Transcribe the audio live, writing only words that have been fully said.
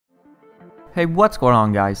Hey, what's going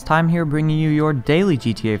on guys? Time here bringing you your daily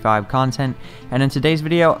GTA 5 content, and in today's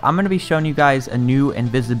video I'm going to be showing you guys a new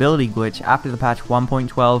invisibility glitch after the patch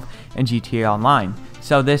 1.12 in GTA Online.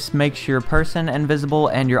 So this makes your person invisible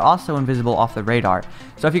and you're also invisible off the radar.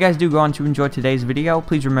 So if you guys do go on to enjoy today's video,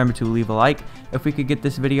 please remember to leave a like. If we could get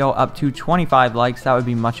this video up to 25 likes, that would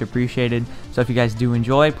be much appreciated. So if you guys do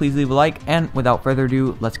enjoy, please leave a like, and without further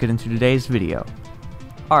ado, let's get into today's video.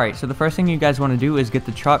 Alright, so the first thing you guys want to do is get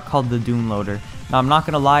the truck called the Dune Loader. Now I'm not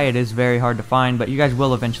going to lie, it is very hard to find, but you guys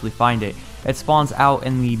will eventually find it. It spawns out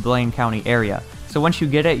in the Blaine County area. So once you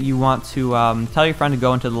get it, you want to tell your friend to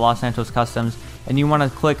go into the Los Santos Customs, and you want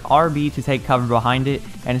to click RB to take cover behind it,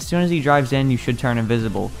 and as soon as he drives in, you should turn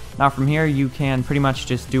invisible. Now from here, you can pretty much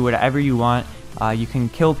just do whatever you want. You can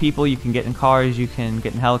kill people, you can get in cars, you can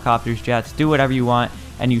get in helicopters, jets, do whatever you want,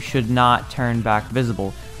 and you should not turn back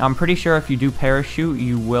visible. Now I'm pretty sure if you do parachute,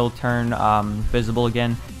 you will turn visible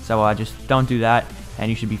again, so just don't do that and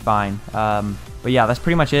you should be fine. But yeah, that's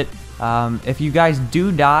pretty much it. If you guys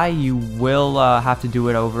do die, you will have to do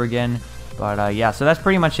it over again. But yeah, so that's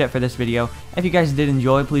pretty much it for this video. If you guys did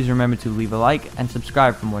enjoy, please remember to leave a like and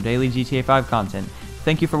subscribe for more daily GTA 5 content.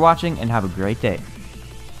 Thank you for watching and have a great day.